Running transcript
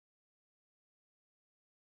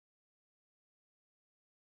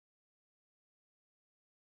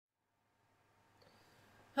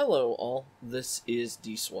Hello all, this is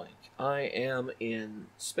Dswank. I am in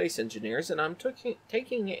Space Engineers and I'm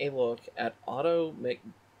taking a look at Otto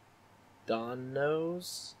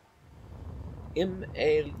McDonough's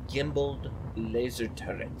ML Gimbal laser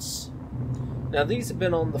turrets. Now these have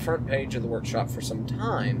been on the front page of the workshop for some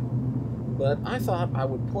time, but I thought I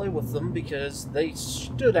would play with them because they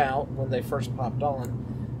stood out when they first popped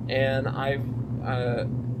on, and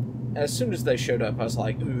as soon as they showed up I was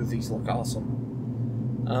like, ooh, these look awesome.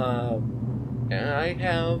 And I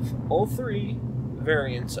have all three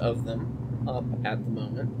variants of them up at the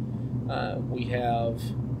moment. We have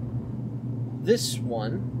this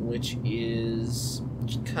one, which is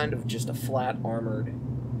kind of just a flat armored,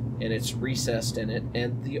 and it's recessed in it,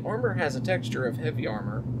 and the armor has a texture of heavy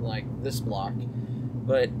armor, like this block,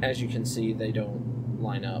 but as you can see, they don't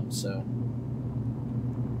line up, so.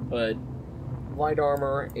 But light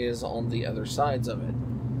armor is on the other sides of it.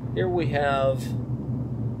 Here we have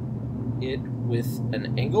it with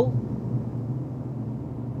an angle,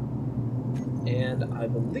 and I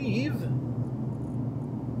believe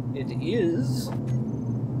it is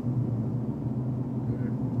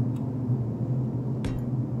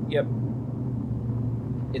yep,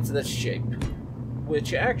 it's this shape,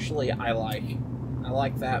 which actually I like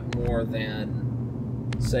that more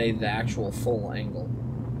than, say, the actual full angle.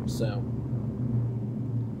 So,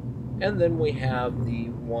 and then we have the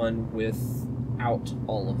one without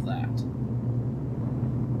all of that.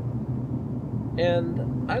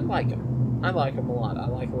 And I like them. I like them a lot. I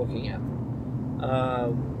like looking at them.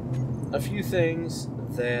 A few things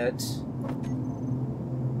that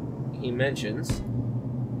he mentions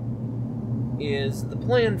is the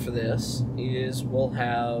plan for this is we'll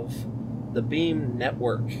have the beam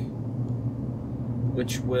network,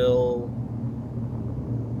 which will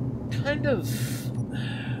kind of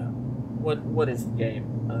what is the game?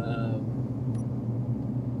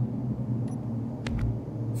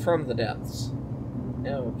 From the depths.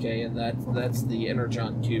 Okay, and that's the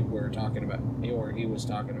energon cube we're talking about, or he was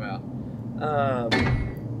talking about.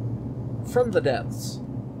 From the depths,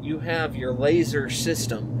 you have your laser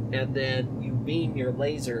system, and then you beam your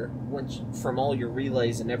laser from all your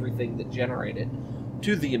relays and everything that generate it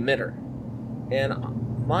to the emitter.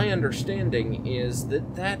 And my understanding is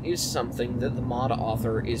that that is something that the mod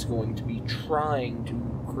author is going to be trying to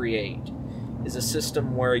create, is a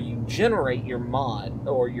system where you generate your mod,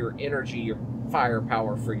 or your energy, your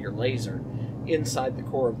firepower for your laser, inside the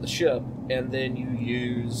core of the ship, and then you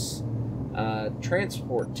use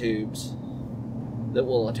transport tubes that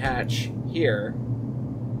will attach here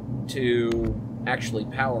to actually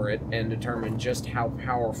power it and determine just how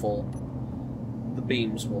powerful the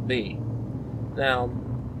beams will be. Now,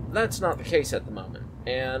 that's not the case at the moment,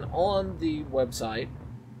 and on the website,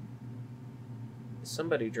 is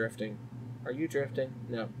somebody drifting? Are you drifting?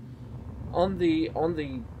 No. On the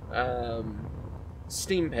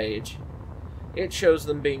Steam page, it shows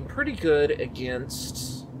them being pretty good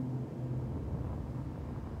against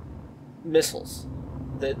missiles.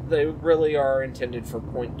 That they really are intended for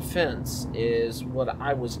point defense, is what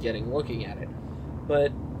I was getting looking at it.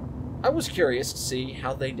 But I was curious to see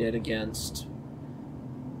how they did against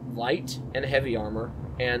light and heavy armor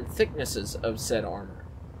and thicknesses of said armor.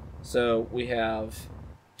 So we have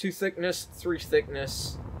 2 thickness, 3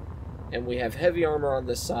 thickness, and we have heavy armor on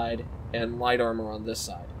this side and light armor on this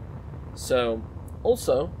side. So,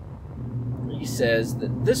 also, he says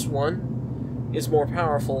that this one is more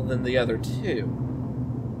powerful than the other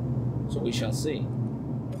 2. So we shall see.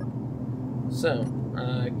 So,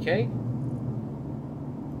 okay.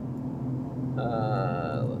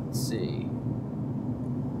 Let's see.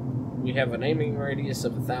 We have an aiming radius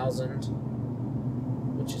of 1,000,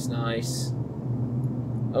 which is nice.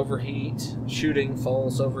 Overheat, shooting,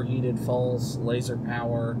 false, overheated, false, laser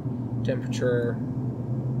power, temperature.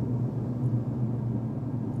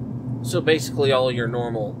 So basically all your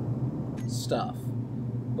normal stuff.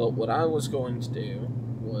 But what I was going to do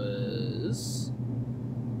was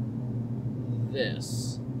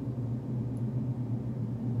this.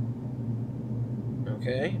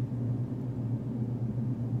 Okay.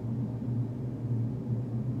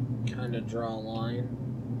 Kind of draw a line.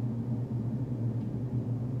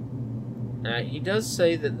 He does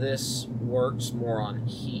say that this works more on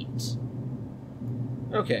heat.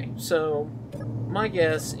 Okay, so my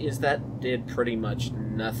guess is that did pretty much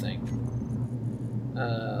nothing.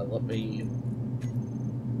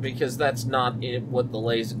 Because that's not what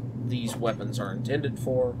these weapons are intended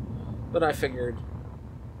for, but I figured,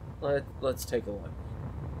 let's take a look.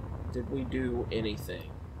 Did we do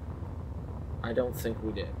anything? I don't think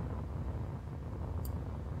we did.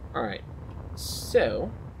 Alright,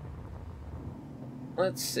 so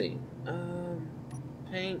let's see.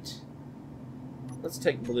 Paint. Let's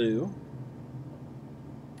take blue.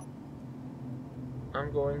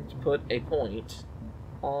 I'm going to put a point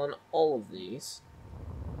on all of these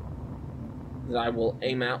that I will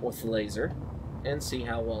aim at with the laser and see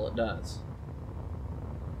how well it does.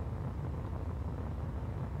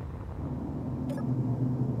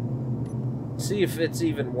 See if it's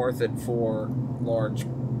even worth it for large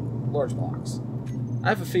blocks. I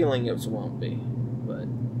have a feeling it won't be, but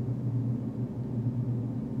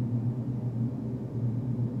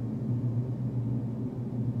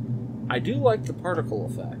I do like the particle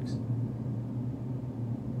effect.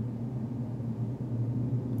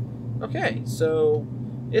 Okay, so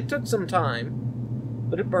it took some time,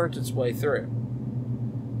 but it burnt its way through.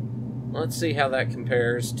 Let's see how that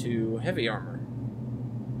compares to heavy armor.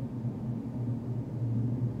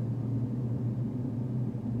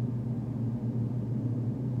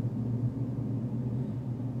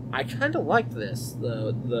 I kind of like this,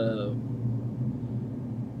 that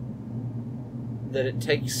it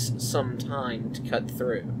takes some time to cut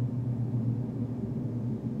through.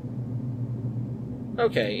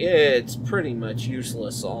 Okay, it's pretty much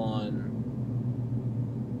useless on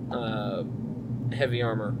heavy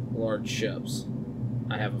armor large ships,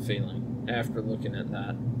 I have a feeling, after looking at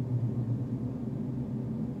that.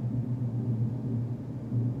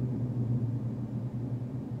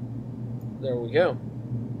 There we go.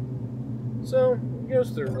 So, it goes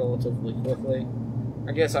through relatively quickly.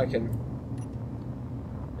 I guess I can...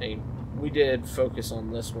 we did focus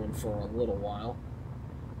on this one for a little while,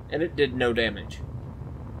 and it did no damage.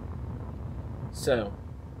 So,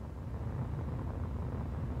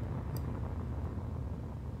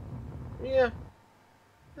 yeah,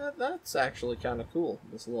 that's actually kind of cool,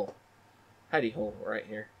 this little hidey hole right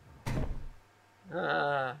here.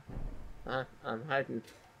 I'm hiding.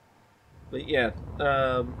 But yeah,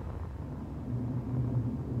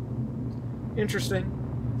 interesting.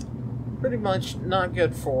 Pretty much not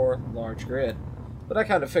good for large grid, but I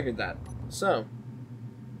kind of figured that. So,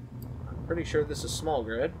 I'm pretty sure this is small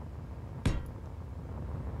grid.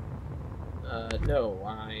 No,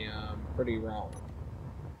 I am pretty wrong.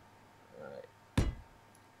 Alright.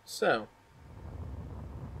 So,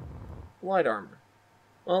 light armor.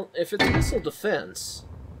 Well, if it's missile defense,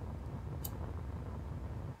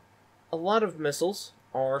 a lot of missiles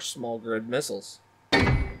are small grid missiles.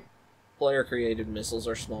 Player-created missiles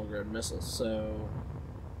are small grid missiles, so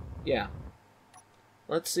yeah.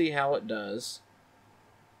 Let's see how it does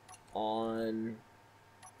on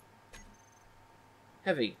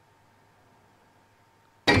heavy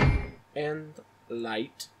and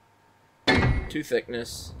light, 2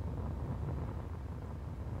 thickness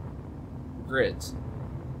grids,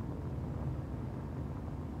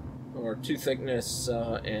 or 2 thickness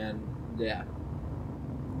and yeah,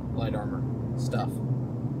 light armor stuff.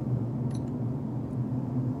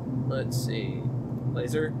 Let's see.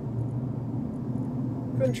 Laser.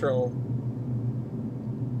 Control.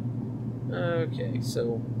 Okay,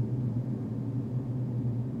 so...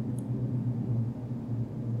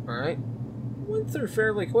 Alright. Went through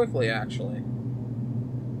fairly quickly, actually.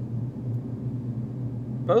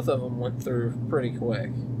 Both of them went through pretty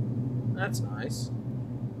quick. That's nice.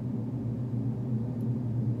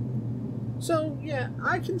 So, yeah,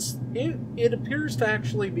 I can... It appears to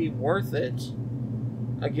actually be worth it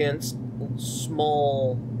against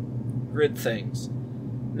small grid things.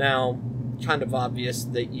 Now, kind of obvious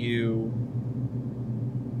that you,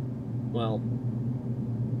 well,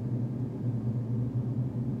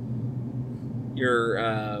 you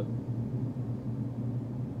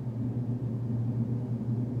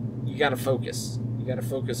gotta focus. You gotta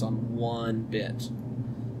focus on one bit.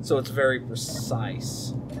 So it's very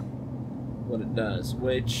precise what it does,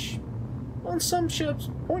 which on some ships,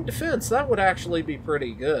 point defense, that would actually be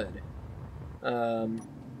pretty good.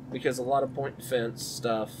 Because a lot of point defense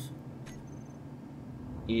stuff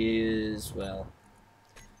is, well,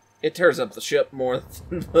 it tears up the ship more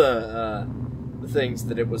than the things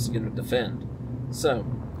that it was going to defend. So,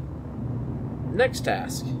 next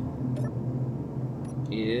task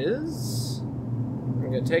is, I'm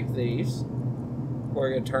going to take these, we're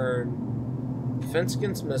going to turn defense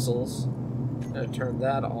against missiles, I'm going to turn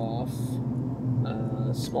that off.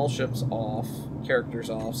 Small ships off, characters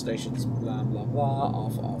off, stations blah blah blah,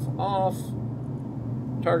 off, off, off.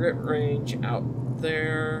 Target range out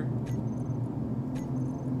there.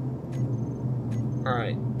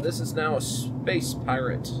 Alright, this is now a space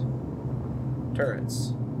pirate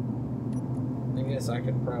turrets. I guess I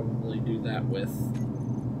could probably do that with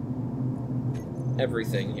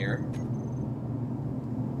everything here.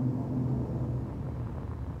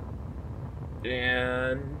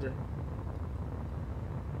 And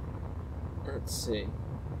let's see.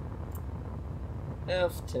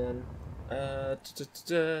 F10.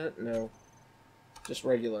 No. Just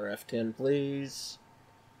regular F10, please.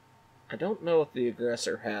 I don't know if the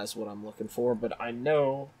aggressor has what I'm looking for, but I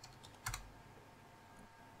know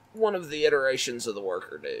one of the iterations of the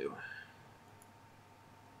worker do.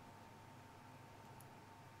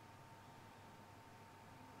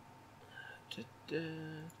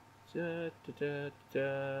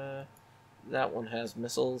 That one has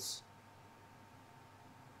missiles.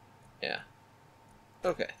 Yeah.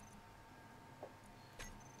 Okay.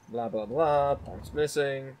 Blah, blah, blah. Parts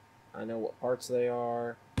missing. I know what parts they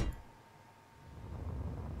are.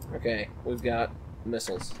 Okay, we've got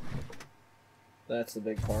missiles. That's the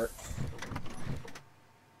big part.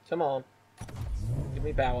 Come on. Give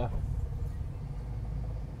me power.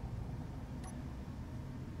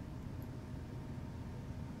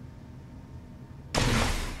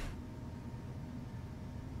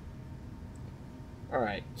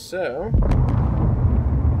 Alright, so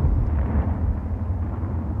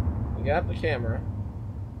we got the camera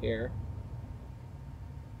here.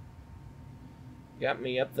 Got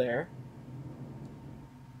me up there.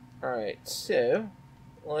 Alright, so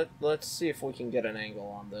let's see if we can get an angle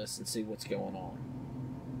on this and see what's going on.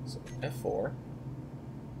 So F4.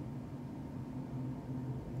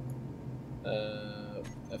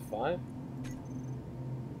 F5.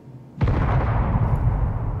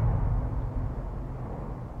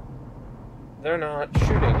 They're not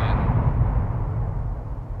shooting at him.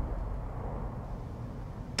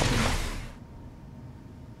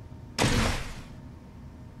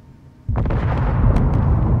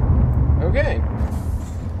 Okay.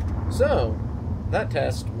 So, that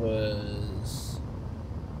test was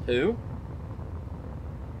who?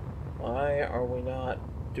 Why are we not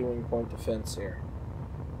doing point defense here?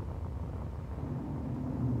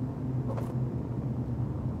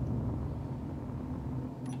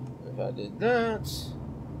 If I did that...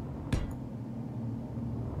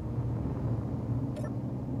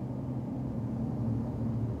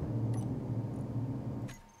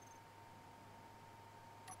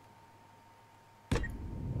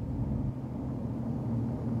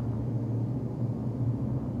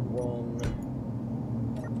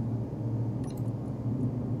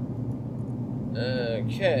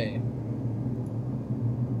 Okay.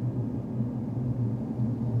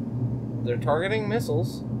 They're targeting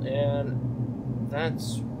missiles, and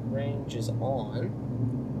that's range is on.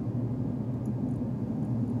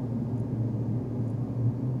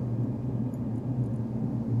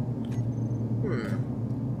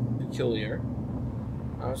 Peculiar.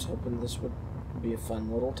 I was hoping this would be a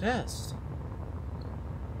fun little test.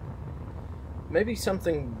 Maybe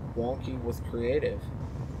something wonky with creative.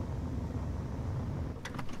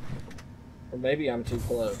 Or maybe I'm too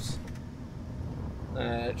close.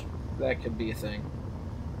 That could be a thing.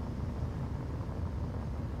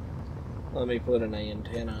 Let me put an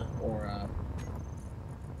antenna or a...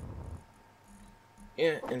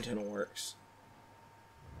 Yeah, antenna works.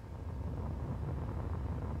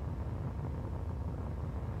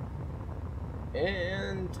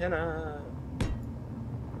 Antenna.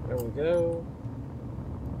 There we go.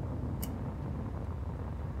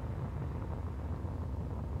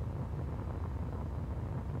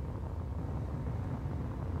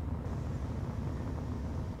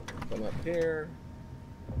 Come up here.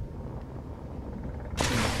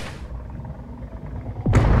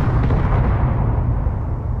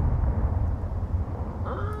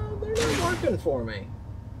 They're not working for me.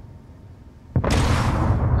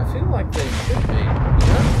 I feel like they should be.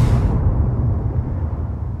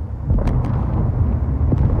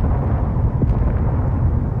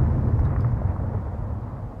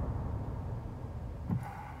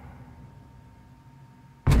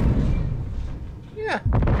 Yeah.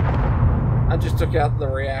 I just took out the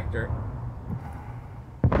reactor.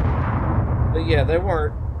 But yeah, they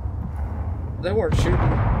weren't shooting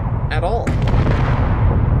at all.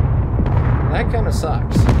 That kind of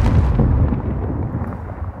sucks.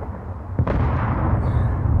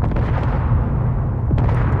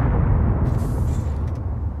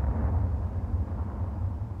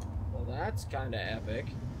 Well, that's kind of epic.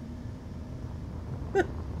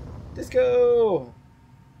 Disco!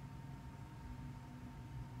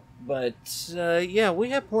 But, yeah, we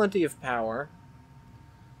have plenty of power.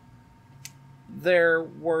 There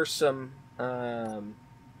were some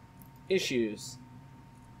issues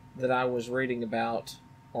that I was reading about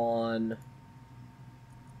on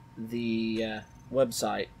the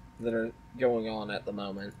website that are going on at the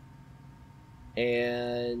moment.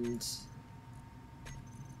 And,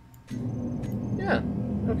 yeah,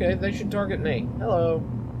 Okay, they should target me. Hello.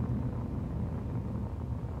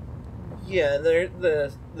 Yeah,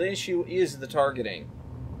 the issue is the targeting.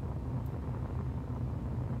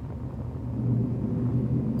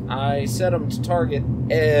 I set them to target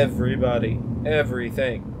everybody,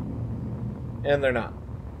 everything, and they're not.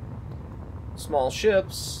 Small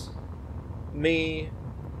ships, me,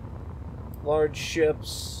 large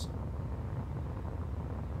ships.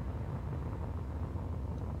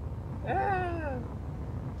 Ah!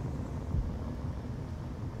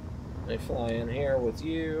 They fly in here with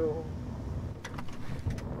you.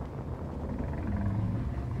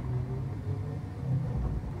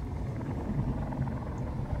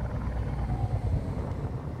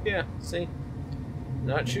 Yeah, see?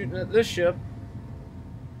 Not shooting at this ship.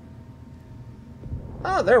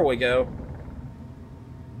 Ah, there we go.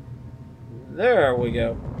 There we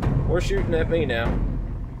go. We're shooting at me now.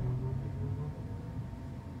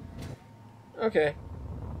 Okay.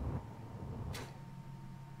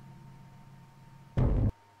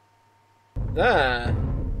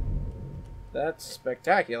 That's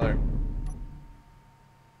spectacular.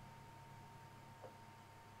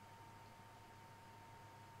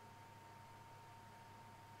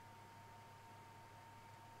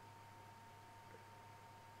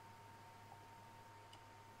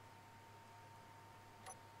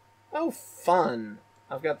 Oh, fun.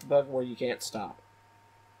 I've got the bug where you can't stop.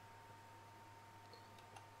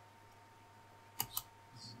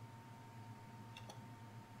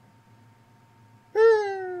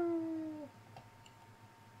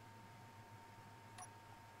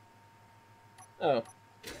 Oh,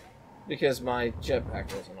 because my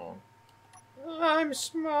jetpack wasn't on. I'm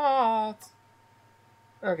smart.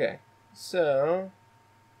 Okay, so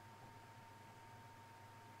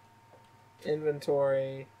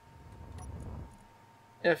inventory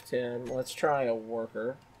F10. Let's try a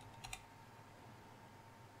worker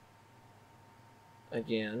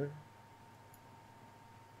again.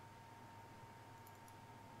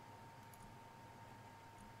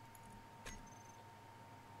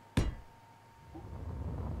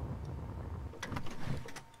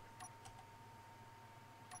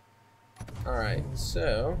 Alright,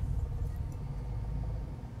 so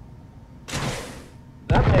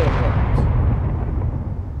that may have worked.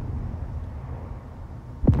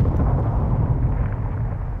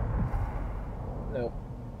 Nope.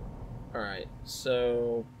 Alright,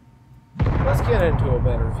 so let's get into a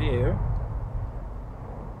better view.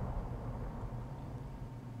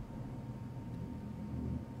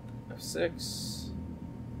 F6.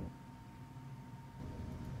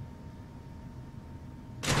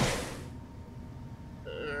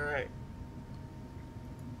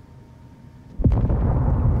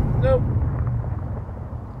 Nope.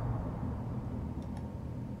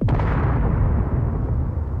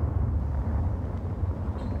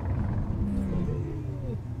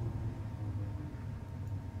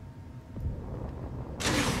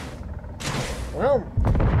 Well,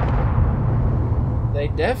 they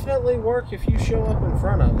definitely work if you show up in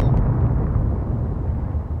front of them.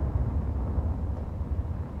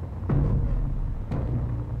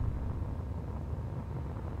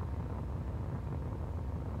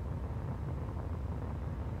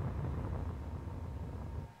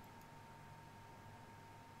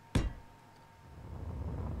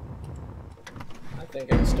 I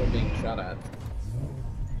think I'm still being shot at.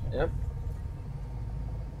 Yep.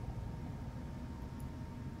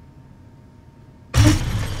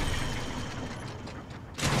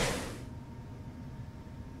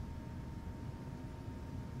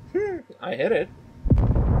 I hit it.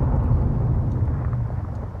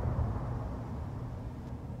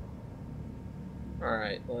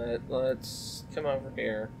 Alright, let's come over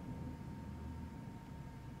here.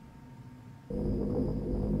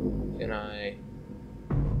 Can I...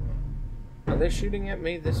 Are they shooting at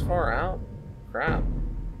me this far out? Crap.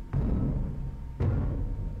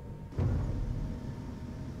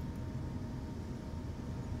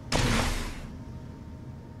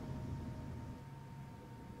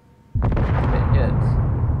 It hits.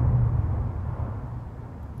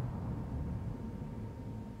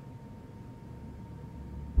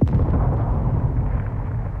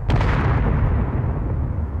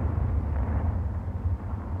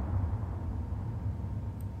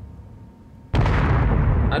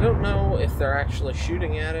 I don't know if they're actually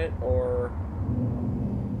shooting at it or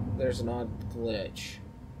there's an odd glitch.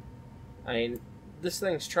 I mean, this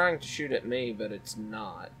thing's trying to shoot at me, but it's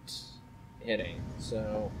not hitting.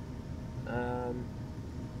 So,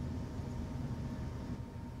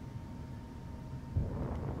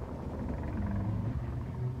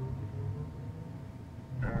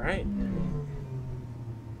 alright.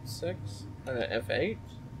 F8.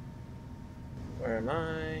 Where am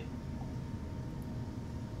I?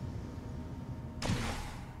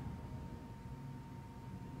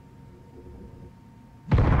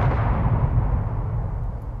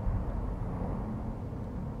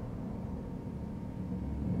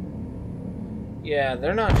 Yeah,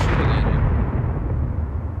 they're not shooting at him.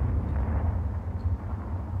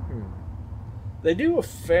 They do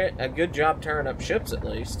a good job tearing up ships, at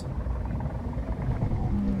least.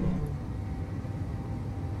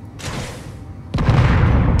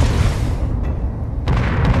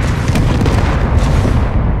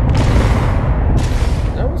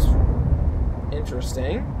 That was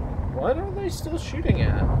interesting. What are they still shooting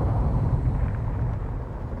at?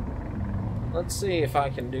 Let's see if I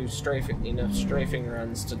can do enough strafing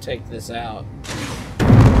runs to take this out.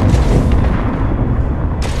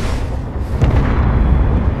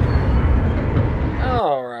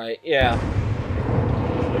 Alright, yeah.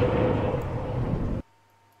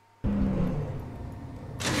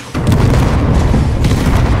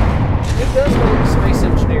 It does make space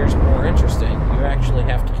engineers more interesting. You actually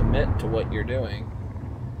have to commit to what you're doing.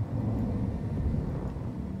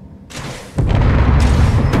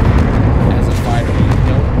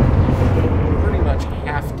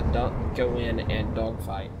 Go in and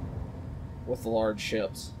dogfight with the large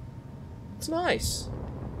ships. It's nice.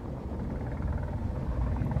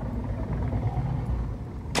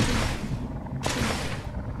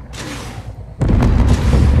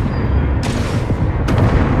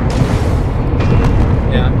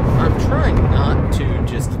 Yeah, I'm trying not to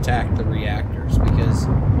just attack the reactors because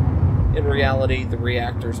in reality the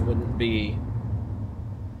reactors wouldn't be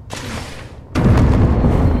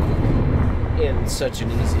in such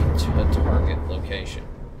an easy target location.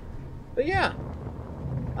 But yeah,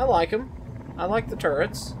 I like them. I like the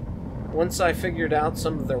turrets. Once I figured out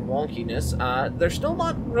some of their wonkiness, they're still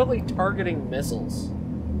not really targeting missiles,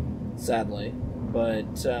 sadly.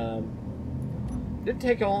 But did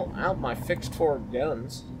take out my fixed forward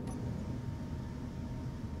guns.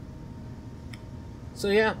 So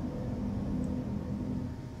yeah,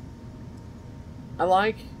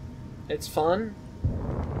 it's fun.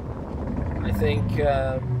 I think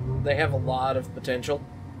they have a lot of potential.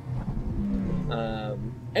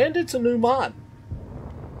 And it's a new mod.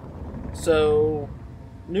 So,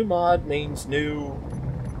 new mod means new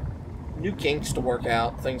kinks to work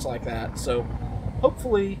out, things like that. So,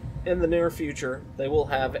 hopefully, in the near future, they will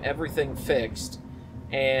have everything fixed.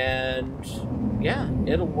 And, yeah,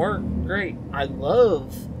 it'll work great. I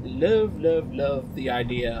love the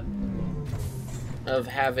idea of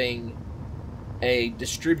having a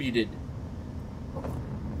distributed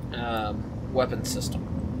weapon system.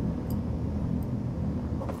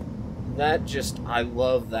 I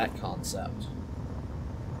love that concept.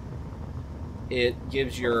 It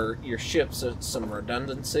gives your ships some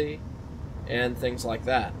redundancy and things like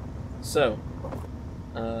that. So,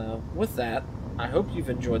 with that, I hope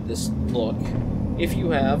you've enjoyed this look. If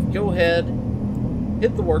you have, go ahead,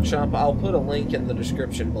 hit the workshop. I'll put a link in the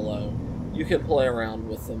description below. You can play around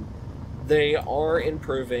with them. They are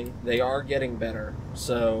improving. They are getting better.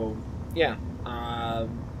 So, yeah,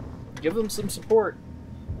 give them some support.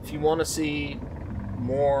 If you want to see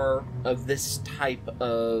more of this type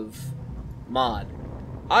of mod,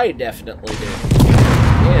 I definitely do.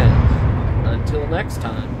 And until next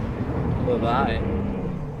time, bye-bye.